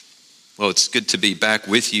Well, it's good to be back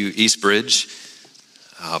with you, Eastbridge.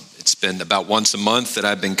 It's been about once a month that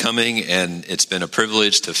I've been coming, and it's been a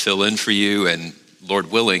privilege to fill in for you, and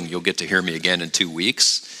Lord willing, you'll get to hear me again in 2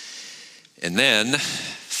 weeks. And then,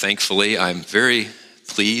 thankfully, I'm very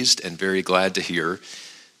pleased and very glad to hear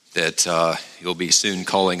that you'll be soon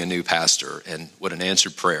calling a new pastor, and what an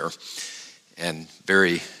answered prayer, and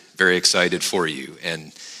very, very excited for you,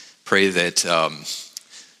 and pray that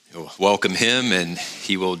you'll welcome him, and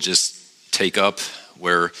he will just take up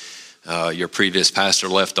where your previous pastor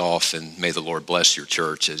left off, and may the Lord bless your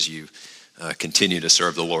church as you continue to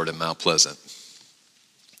serve the Lord in Mount Pleasant.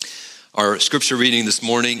 Our scripture reading this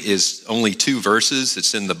morning is only 2 verses.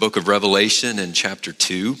 It's in the book of Revelation in chapter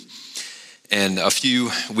 2. And a few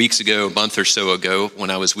weeks ago, a month or so ago, when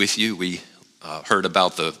I was with you, we heard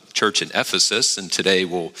about the church in Ephesus, and today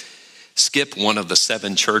we'll skip one of the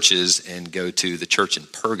 7 churches and go to the church in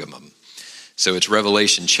Pergamum. So it's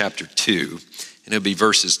Revelation chapter 2, and it'll be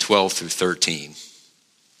verses 12 through 13.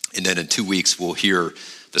 And then in 2 weeks, we'll hear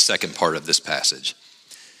the second part of this passage.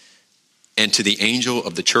 And to the angel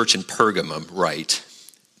of the church in Pergamum write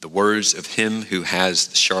the words of him who has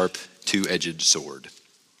the sharp 2-edged sword.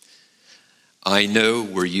 I know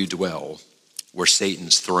where you dwell, where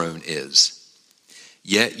Satan's throne is.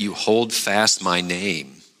 Yet you hold fast my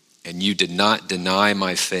name, and you did not deny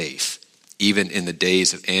my faith, even in the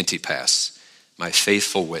days of Antipas, my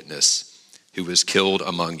faithful witness, who was killed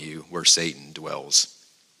among you where Satan dwells.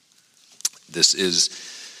 This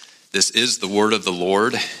is the word of the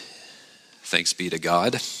Lord. Thanks be to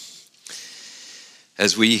God.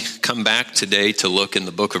 As we come back today to look in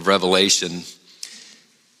the book of Revelation,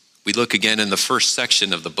 we look again in the first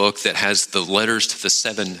section of the book that has the letters to the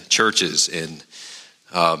 7 churches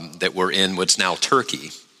that were in what's now Turkey.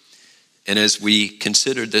 And as we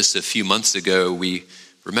considered this a few months ago, we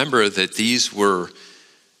remember that these were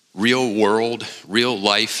real world, real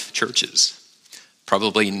life churches,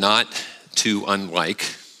 probably not too unlike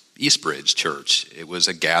Eastbridge Church. It was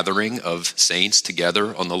a gathering of saints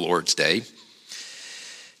together on the Lord's Day.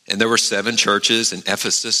 And there were 7 churches in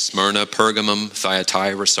Ephesus, Smyrna, Pergamum,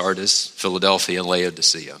 Thyatira, Sardis, Philadelphia, and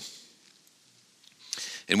Laodicea.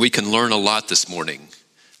 And we can learn a lot this morning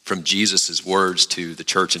from Jesus' words to the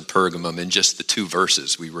church in Pergamum in just the 2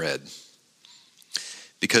 verses we read.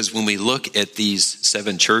 Because when we look at these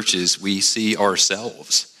 7 churches, we see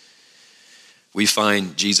ourselves. We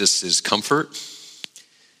find Jesus' comfort,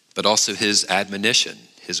 but also his admonition,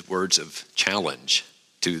 his words of challenge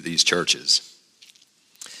to these churches.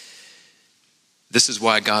 This is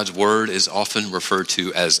why God's word is often referred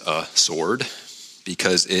to as a sword,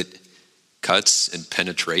 because it cuts and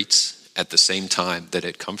penetrates at the same time that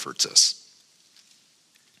it comforts us.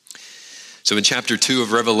 So in chapter 2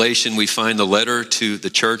 of Revelation, we find the letter to the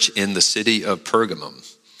church in the city of Pergamum.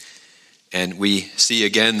 And we see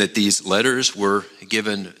again that these letters were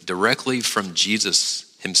given directly from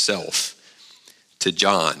Jesus himself to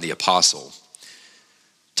John, the apostle,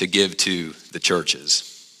 to give to the churches.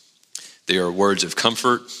 They are words of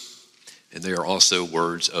comfort, and they are also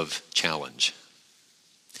words of challenge.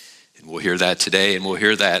 And we'll hear that today, and we'll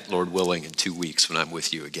hear that, Lord willing, in 2 weeks when I'm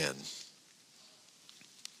with you again.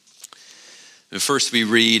 And first we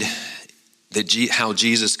read how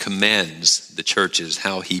Jesus commends the churches,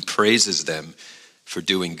 how he praises them for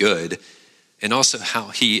doing good, and also how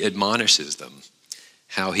he admonishes them,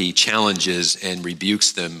 how he challenges and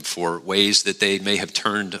rebukes them for ways that they may have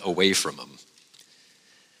turned away from him.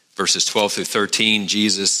 Verses 12 through 13,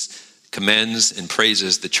 Jesus commends and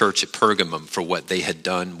praises the church at Pergamum for what they had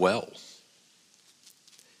done well.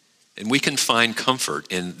 And we can find comfort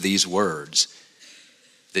in these words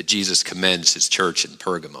that Jesus commends his church in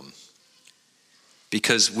Pergamum,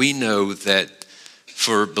 because we know that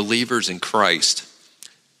for believers in Christ,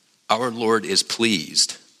 our Lord is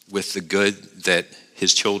pleased with the good that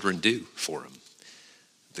his children do for him,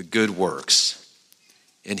 the good works.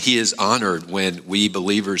 And he is honored when we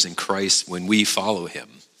believers in Christ, when we follow him,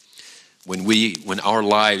 when our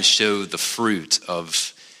lives show the fruit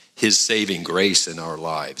of his saving grace in our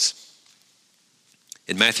lives.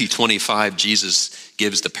 In Matthew 25, Jesus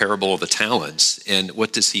gives the parable of the talents. And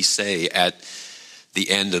what does he say at the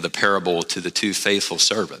end of the parable to the 2 faithful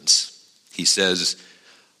servants? He says,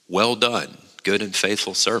 "Well done, good and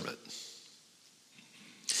faithful servant."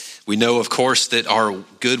 We know, of course, that our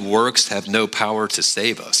good works have no power to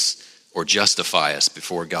save us or justify us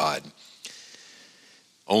before God.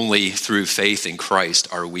 Only through faith in Christ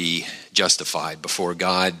are we justified before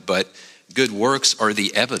God, but good works are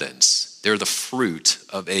the evidence. They're the fruit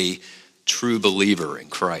of a true believer in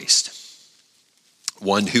Christ,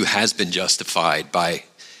 one who has been justified by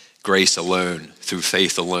grace alone, through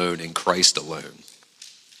faith alone, in Christ alone.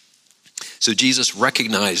 So Jesus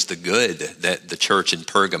recognized the good that the church in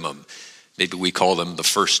Pergamum, maybe we call them the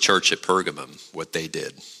first church at Pergamum, what they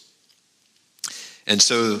did. And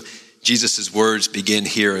so Jesus' words begin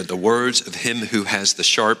here, the words of him who has the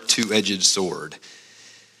sharp two-edged sword.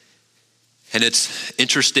 And it's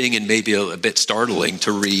interesting and maybe a bit startling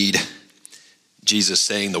to read Jesus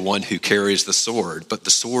saying the one who carries the sword, but the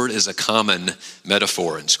sword is a common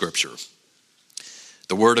metaphor in Scripture.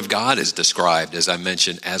 The Word of God is described, as I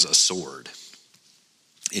mentioned, as a sword.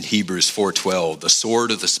 In Hebrews 4:12, the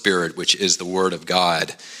sword of the Spirit, which is the Word of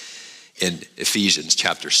God, in Ephesians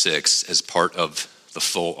chapter 6, as part of the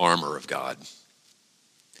full armor of God.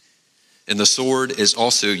 And the sword is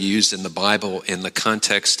also used in the Bible in the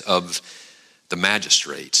context of the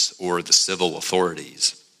magistrates or the civil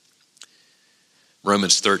authorities.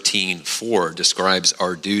 Romans 13:4 describes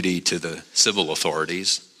our duty to the civil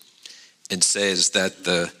authorities and says that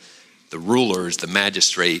the rulers, the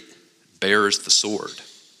magistrate, bears the sword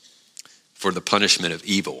for the punishment of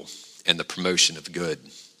evil and the promotion of good.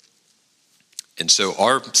 And so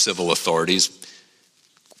our civil authorities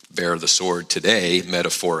bear the sword today,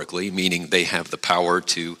 metaphorically, meaning they have the power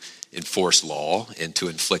to enforce law and to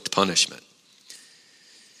inflict punishment.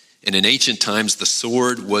 And in ancient times, the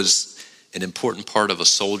sword was an important part of a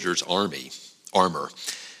soldier's armor,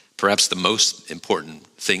 perhaps the most important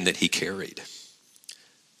thing that he carried.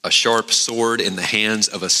 A sharp sword in the hands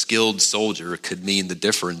of a skilled soldier could mean the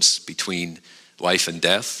difference between life and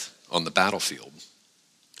death on the battlefield.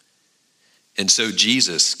 And so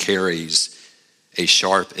Jesus carries a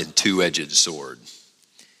sharp and two-edged sword.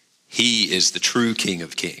 He is the true King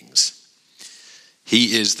of Kings.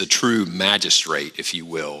 He is the true magistrate, if you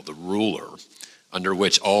will, the ruler, under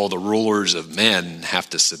which all the rulers of men have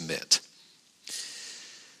to submit.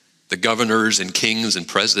 The governors and kings and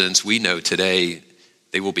presidents we know today,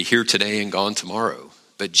 they will be here today and gone tomorrow.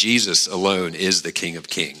 But Jesus alone is the King of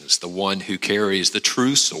Kings, the one who carries the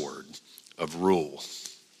true sword of rule.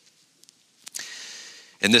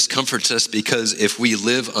 And this comforts us because if we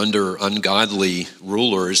live under ungodly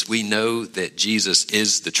rulers, we know that Jesus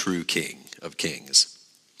is the true King of Kings.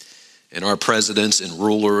 And our presidents and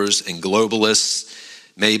rulers and globalists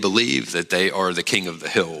may believe that they are the king of the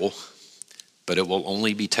hill, but it will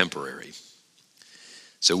only be temporary.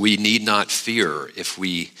 So we need not fear if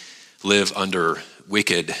we live under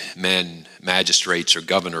wicked men, magistrates or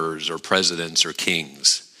governors or presidents or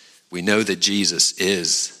kings. We know that Jesus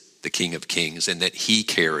is the King of Kings and that he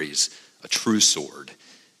carries a true sword.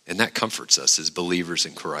 And that comforts us as believers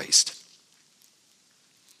in Christ.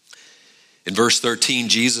 In verse 13,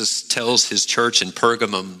 Jesus tells his church in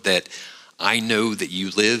Pergamum that I know that you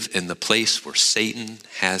live in the place where Satan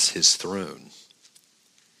has his throne.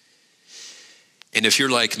 And if you're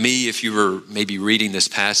like me, if you were maybe reading this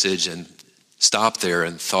passage and stopped there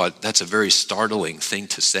and thought that's a very startling thing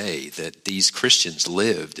to say, that these Christians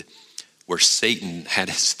lived where Satan had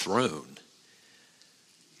his throne,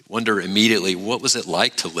 you wonder immediately, what was it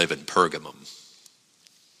like to live in Pergamum?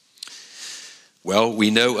 Well, we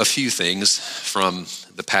know a few things from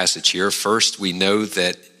the passage here. First, we know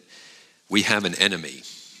that we have an enemy.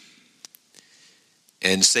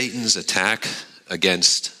 And Satan's attack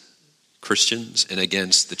against Christians and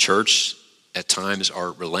against the church at times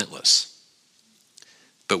are relentless.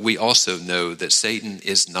 But we also know that Satan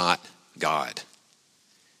is not God.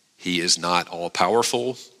 He is not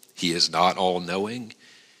all-powerful. He is not all-knowing.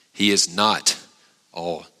 He is not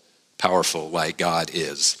all-powerful like God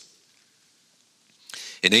is.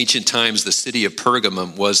 In ancient times, the city of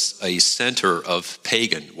Pergamum was a center of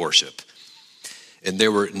pagan worship. And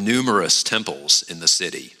there were numerous temples in the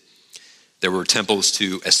city. There were temples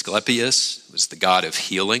to Asclepius, who was the god of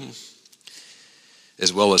healing,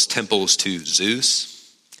 as well as temples to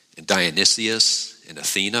Zeus and Dionysius and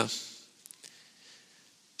Athena.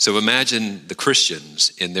 So imagine the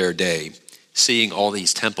Christians in their day seeing all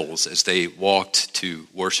these temples as they walked to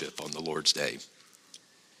worship on the Lord's Day.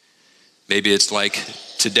 Maybe it's like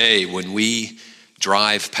today when we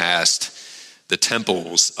drive past the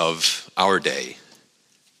temples of our day,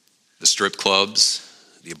 the strip clubs,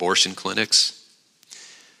 the abortion clinics.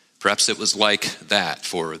 Perhaps it was like that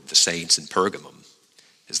for the saints in Pergamum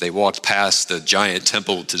as they walked past the giant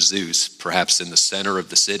temple to Zeus, perhaps in the center of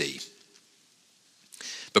the city.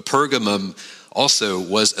 But Pergamum also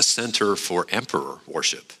was a center for emperor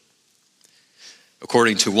worship.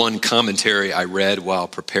 According to one commentary I read while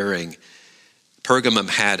preparing, Pergamum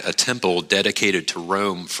had a temple dedicated to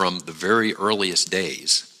Rome from the very earliest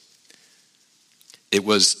days. It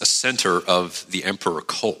was a center of the emperor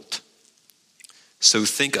cult. So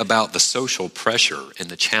think about the social pressure and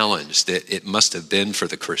the challenge that it must have been for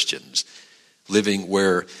the Christians, living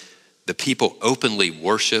where the people openly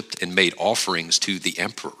worshiped and made offerings to the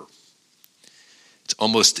emperor. It's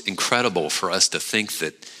almost incredible for us to think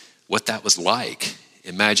that what that was like.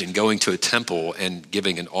 Imagine going to a temple and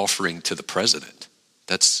giving an offering to the president.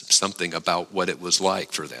 That's something about what it was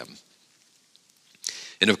like for them.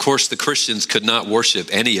 And of course, the Christians could not worship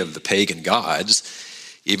any of the pagan gods,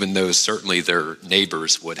 even though certainly their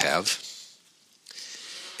neighbors would have.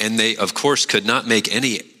 And they, of course, could not make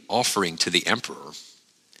any offering to the emperor.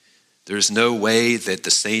 There's no way that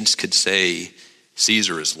the saints could say,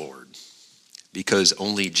 Caesar is Lord, because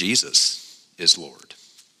only Jesus is Lord.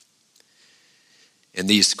 And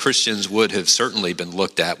these Christians would have certainly been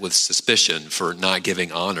looked at with suspicion for not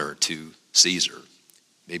giving honor to Caesar.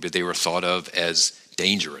 Maybe they were thought of as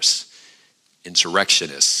dangerous,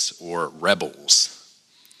 insurrectionists, or rebels.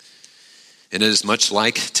 And it is much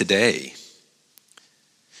like today.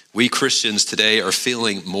 We Christians today are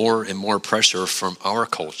feeling more and more pressure from our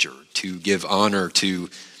culture to give honor to,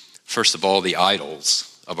 first of all, the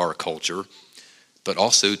idols of our culture, but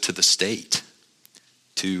also to the state,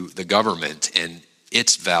 to the government and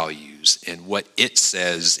its values and what it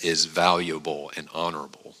says is valuable and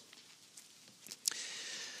honorable.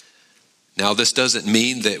 Now, this doesn't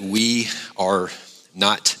mean that we are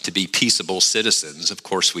not to be peaceable citizens. Of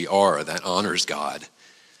course we are. That honors God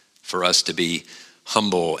for us to be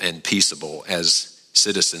humble and peaceable as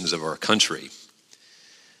citizens of our country.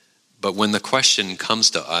 But when the question comes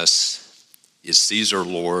to us, is Caesar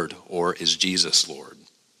Lord or is Jesus Lord?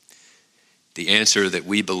 The answer that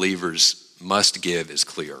we believers must give is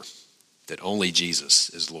clear, that only Jesus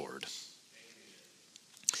is Lord.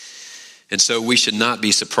 And so we should not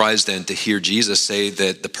be surprised then to hear Jesus say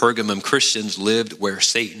that the Pergamum Christians lived where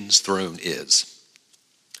Satan's throne is.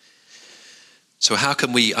 So how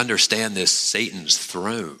can we understand this Satan's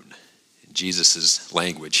throne in Jesus'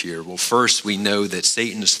 language here? Well, first we know that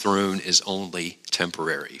Satan's throne is only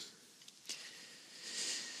temporary.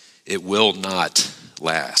 It will not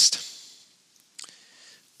last.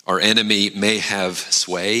 Our enemy may have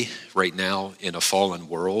sway right now in a fallen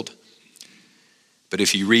world. But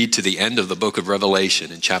if you read to the end of the book of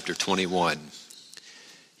Revelation in chapter 21,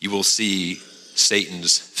 you will see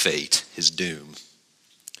Satan's fate, his doom.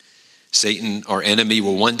 Satan, our enemy,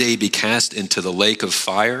 will one day be cast into the lake of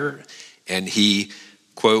fire, and he,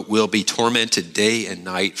 quote, will be tormented day and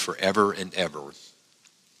night forever and ever.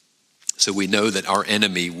 So we know that our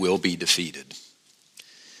enemy will be defeated.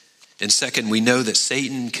 And second, we know that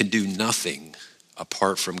Satan can do nothing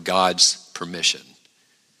apart from God's permission.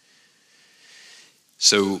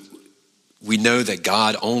 So we know that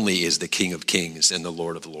God only is the King of Kings and the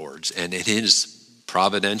Lord of Lords. And in his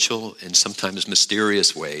providential and sometimes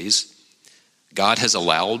mysterious ways, God has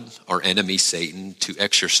allowed our enemy Satan to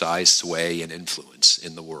exercise sway and influence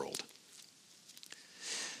in the world.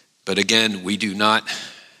 But again, we do not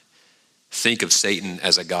think of Satan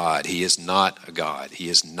as a God. He is not a God. He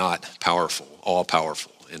is not powerful,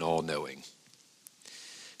 all-powerful, and all-knowing.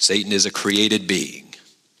 Satan is a created being.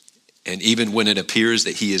 And even when it appears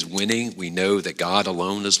that he is winning, we know that God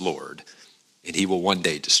alone is Lord, and he will one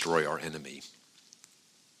day destroy our enemy.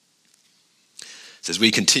 So as we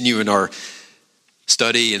continue in our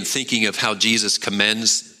study and thinking of how Jesus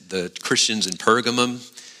commends the Christians in Pergamum,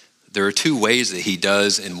 there are two ways that he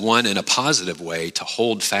does, and one in a positive way to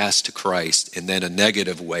hold fast to Christ, and then a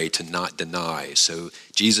negative way to not deny. So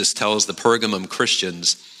Jesus tells the Pergamum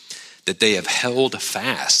Christians that they have held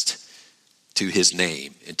fast to his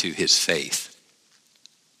name and to his faith.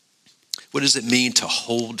 What does it mean to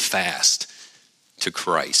hold fast to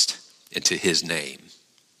Christ and to his name?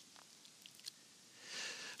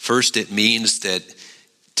 First, it means that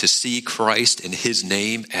to see Christ and his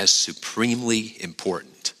name as supremely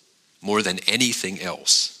important, more than anything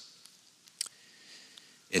else.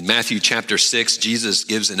 In Matthew chapter 6, Jesus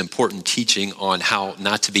gives an important teaching on how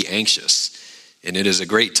not to be anxious. And it is a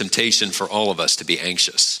great temptation for all of us to be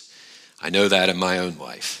anxious. I know that in my own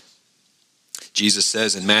life. Jesus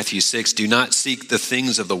says in Matthew 6, do not seek the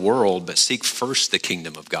things of the world, but seek first the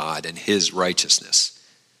kingdom of God and his righteousness.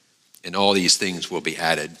 And all these things will be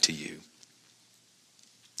added to you.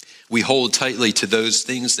 We hold tightly to those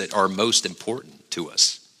things that are most important to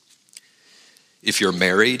us. If you're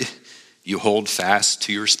married, you hold fast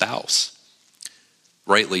to your spouse.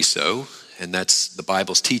 Rightly so, and that's the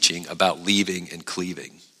Bible's teaching about leaving and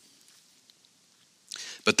cleaving.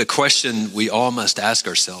 But the question we all must ask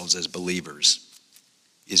ourselves as believers,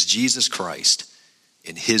 is Jesus Christ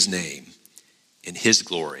in his name, in his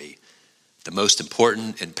glory, the most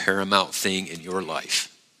important and paramount thing in your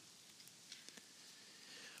life?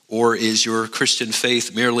 Or is your Christian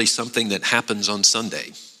faith merely something that happens on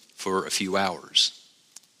Sunday for a few hours?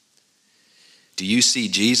 Do you see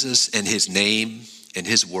Jesus and his name and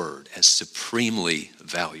his word as supremely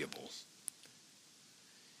valuable?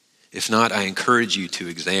 If not, I encourage you to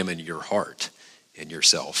examine your heart and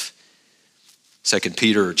yourself. 2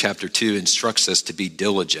 Peter chapter 2 instructs us to be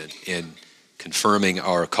diligent in confirming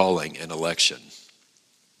our calling and election.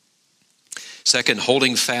 Second,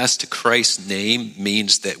 holding fast to Christ's name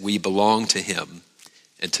means that we belong to him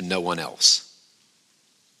and to no one else.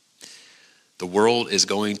 The world is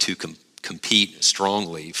going to compete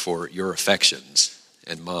strongly for your affections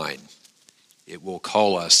and mine. It will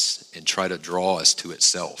call us and try to draw us to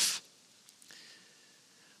itself.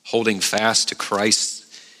 Holding fast to Christ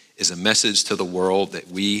is a message to the world that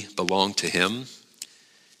we belong to him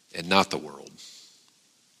and not the world.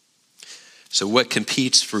 So what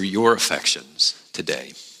competes for your affections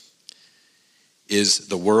today? Is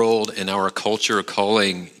the world and our culture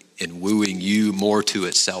calling and wooing you more to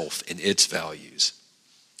itself and its values?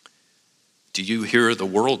 Do you hear the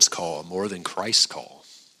world's call more than Christ's call?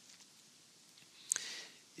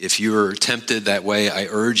 If you're tempted that way, I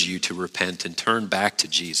urge you to repent and turn back to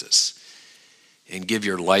Jesus and give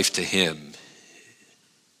your life to him.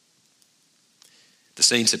 The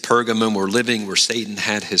saints at Pergamum were living where Satan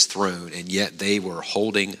had his throne, and yet they were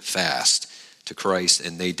holding fast to Christ,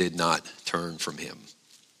 and they did not turn from him.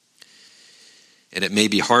 And it may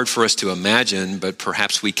be hard for us to imagine, but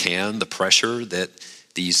perhaps we can, the pressure that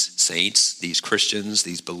these saints, these Christians,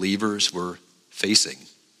 these believers were facing.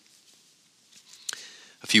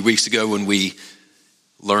 A few weeks ago when we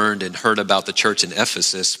learned and heard about the church in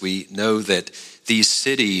Ephesus, we know that these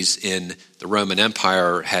cities in the Roman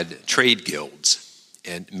Empire had trade guilds.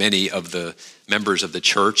 And many of the members of the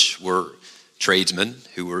church were tradesmen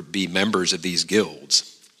who would be members of these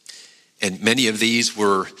guilds. And many of these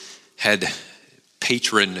had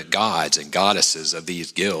patron gods and goddesses of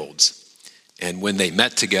these guilds. And when they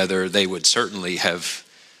met together, they would certainly have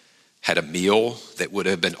had a meal that would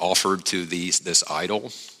have been offered to this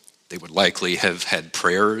idol. They would likely have had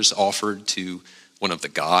prayers offered to one of the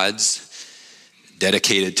gods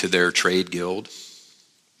dedicated to their trade guild.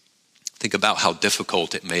 Think about how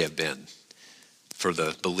difficult it may have been for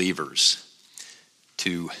the believers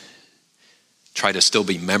to try to still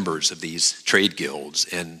be members of these trade guilds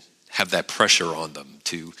and have that pressure on them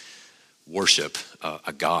to worship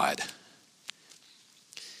a god.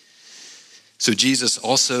 So Jesus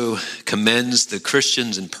also commends the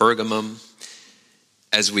Christians in Pergamum,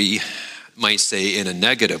 as we might say in a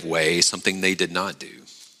negative way, something they did not do,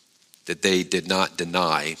 that they did not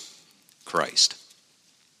deny Christ.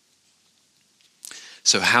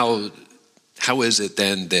 So how is it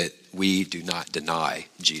then that we do not deny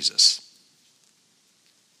Jesus?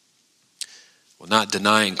 Well, not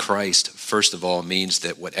denying Christ, first of all, means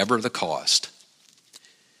that whatever the cost,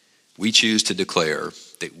 we choose to declare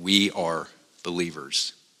that we are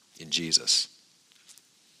believers in Jesus.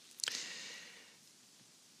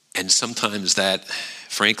 And sometimes that,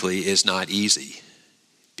 frankly, is not easy,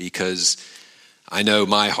 because I know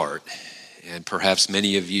my heart, and perhaps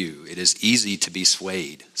many of you, it is easy to be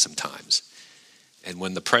swayed sometimes. And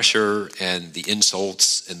when the pressure and the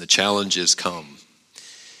insults and the challenges come,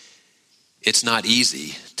 it's not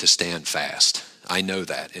easy to stand fast. I know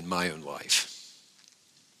that in my own life.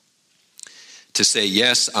 To say,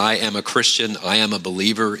 yes, I am a Christian, I am a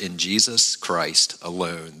believer in Jesus Christ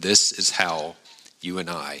alone. This is how you and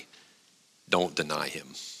I don't deny him.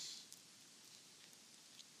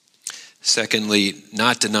 Secondly,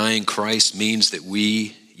 not denying Christ means that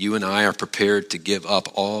you and I are prepared to give up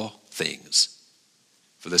all things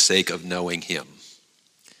for the sake of knowing him.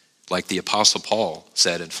 Like the Apostle Paul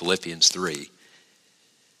said in Philippians 3,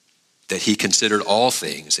 that he considered all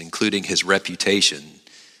things, including his reputation,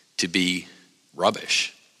 to be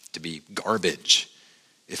rubbish, to be garbage,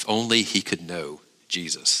 if only he could know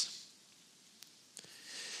Jesus.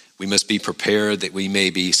 We must be prepared that we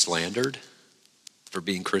may be slandered for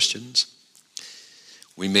being Christians.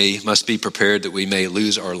 We must be prepared that we may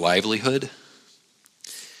lose our livelihood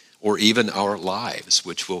or even our lives,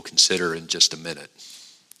 which we'll consider in just a minute,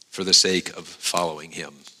 for the sake of following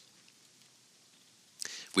him.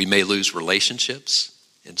 We may lose relationships,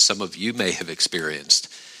 and some of you may have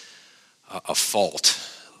experienced a fault,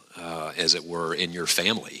 as it were, in your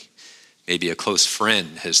family. Maybe a close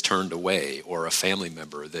friend has turned away, or a family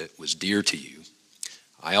member that was dear to you.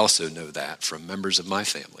 I also know that from members of my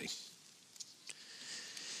family.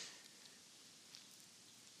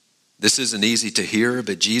 This isn't easy to hear,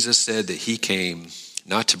 but Jesus said that he came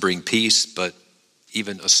not to bring peace, but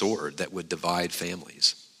even a sword that would divide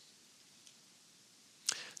families.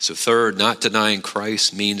 So third, not denying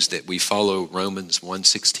Christ means that we follow Romans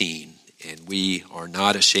 1:16, and we are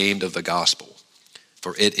not ashamed of the gospel,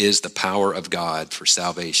 for it is the power of God for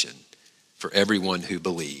salvation for everyone who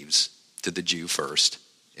believes, to the Jew first,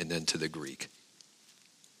 and then to the Greek.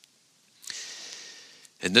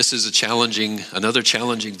 And this is another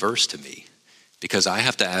challenging verse to me, because I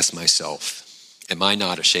have to ask myself, am I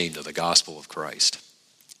not ashamed of the gospel of Christ?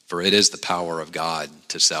 For it is the power of God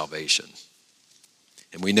to salvation.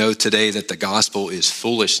 And we know today that the gospel is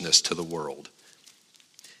foolishness to the world.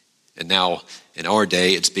 And now, in our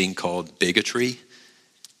day, it's being called bigotry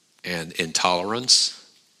and intolerance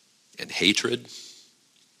and hatred.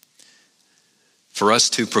 For us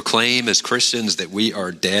to proclaim as Christians that we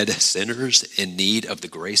are dead sinners in need of the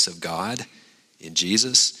grace of God in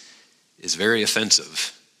Jesus is very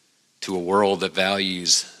offensive to a world that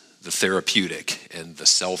values the therapeutic and the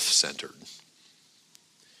self-centered.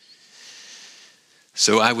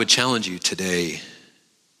 So I would challenge you today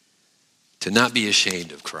to not be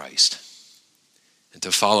ashamed of Christ and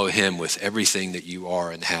to follow him with everything that you are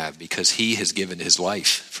and have, because he has given his life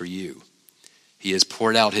for you. He has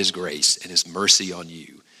poured out his grace and his mercy on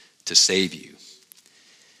you to save you.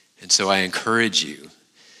 And so I encourage you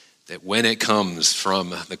that when it comes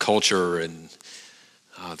from the culture and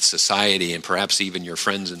society and perhaps even your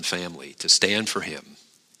friends and family, to stand for him,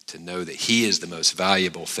 to know that he is the most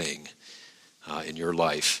valuable thing in your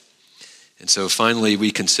life. And so finally,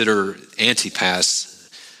 we consider Antipas,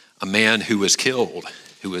 a man who was killed,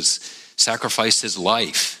 who was sacrificed his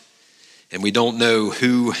life. And we don't know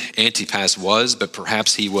who Antipas was, but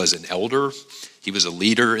perhaps he was an elder. He was a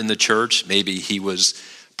leader in the church. Maybe he was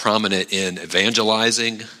prominent in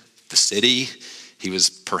evangelizing the city. He was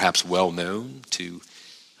perhaps well known to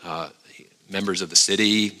members of the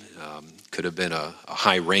city. Could have been a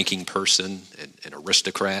high-ranking person, an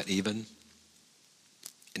aristocrat even.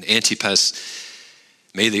 And Antipas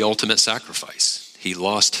made the ultimate sacrifice. He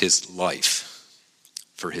lost his life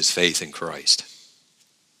for his faith in Christ.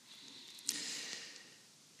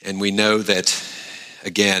 And we know that,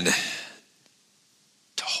 again,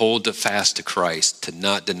 to hold fast to Christ, to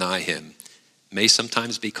not deny him, may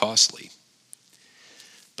sometimes be costly.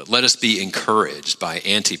 But let us be encouraged by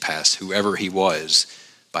Antipas, whoever he was,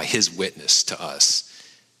 by his witness to us,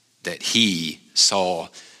 that he saw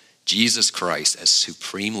Jesus Christ as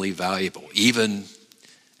supremely valuable, even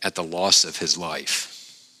at the loss of his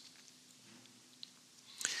life.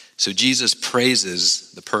 So Jesus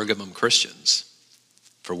praises the Pergamum Christians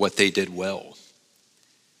for what they did well.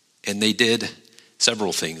 And they did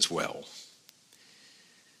several things well.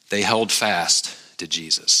 They held fast to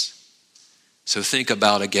Jesus. So think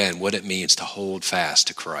about again what it means to hold fast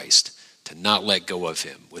to Christ, to not let go of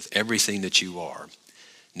him with everything that you are,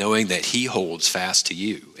 knowing that he holds fast to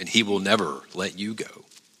you and he will never let you go.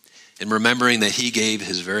 And remembering that he gave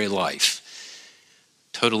his very life,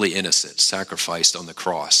 totally innocent, sacrificed on the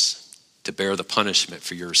cross to bear the punishment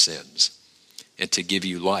for your sins and to give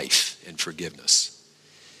you life and forgiveness.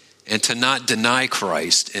 And to not deny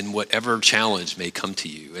Christ in whatever challenge may come to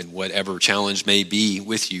you and whatever challenge may be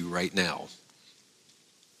with you right now.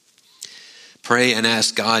 Pray and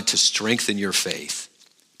ask God to strengthen your faith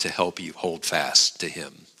to help you hold fast to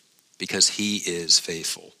him, because he is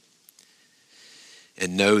faithful.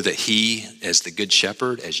 And know that he, as the good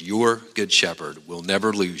shepherd, as your good shepherd, will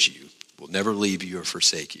never lose you, will never leave you or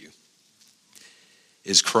forsake you.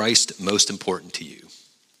 Is Christ most important to you?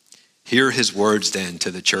 Hear his words then to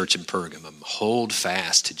the church in Pergamum. Hold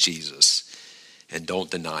fast to Jesus and don't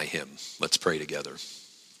deny him. Let's pray together.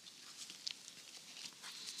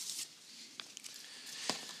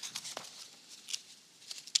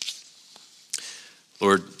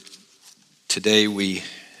 Lord, today we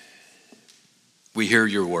hear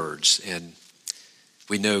your words, and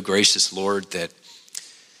we know, gracious Lord, that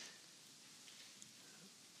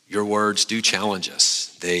your words do challenge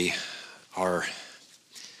us. They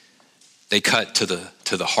cut to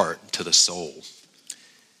the heart, to the soul.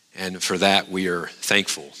 And for that, we are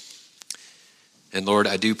thankful. And Lord,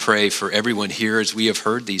 I do pray for everyone here as we have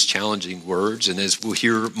heard these challenging words, and as we'll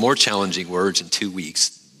hear more challenging words in 2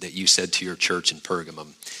 weeks that you said to your church in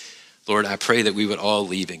Pergamum. Lord, I pray that we would all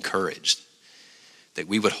leave encouraged, that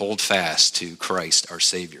we would hold fast to Christ, our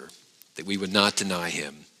Savior, that we would not deny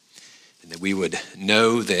him, and that we would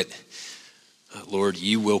know that, Lord,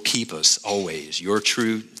 you will keep us always, your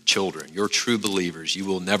true children, your true believers. You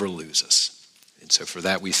will never lose us. And so for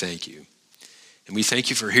that, we thank you. And we thank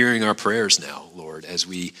you for hearing our prayers now, Lord, as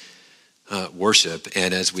we worship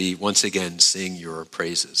and as we once again sing your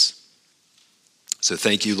praises. So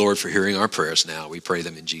thank you, Lord, for hearing our prayers now. We pray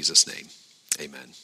them in Jesus' name. Amen.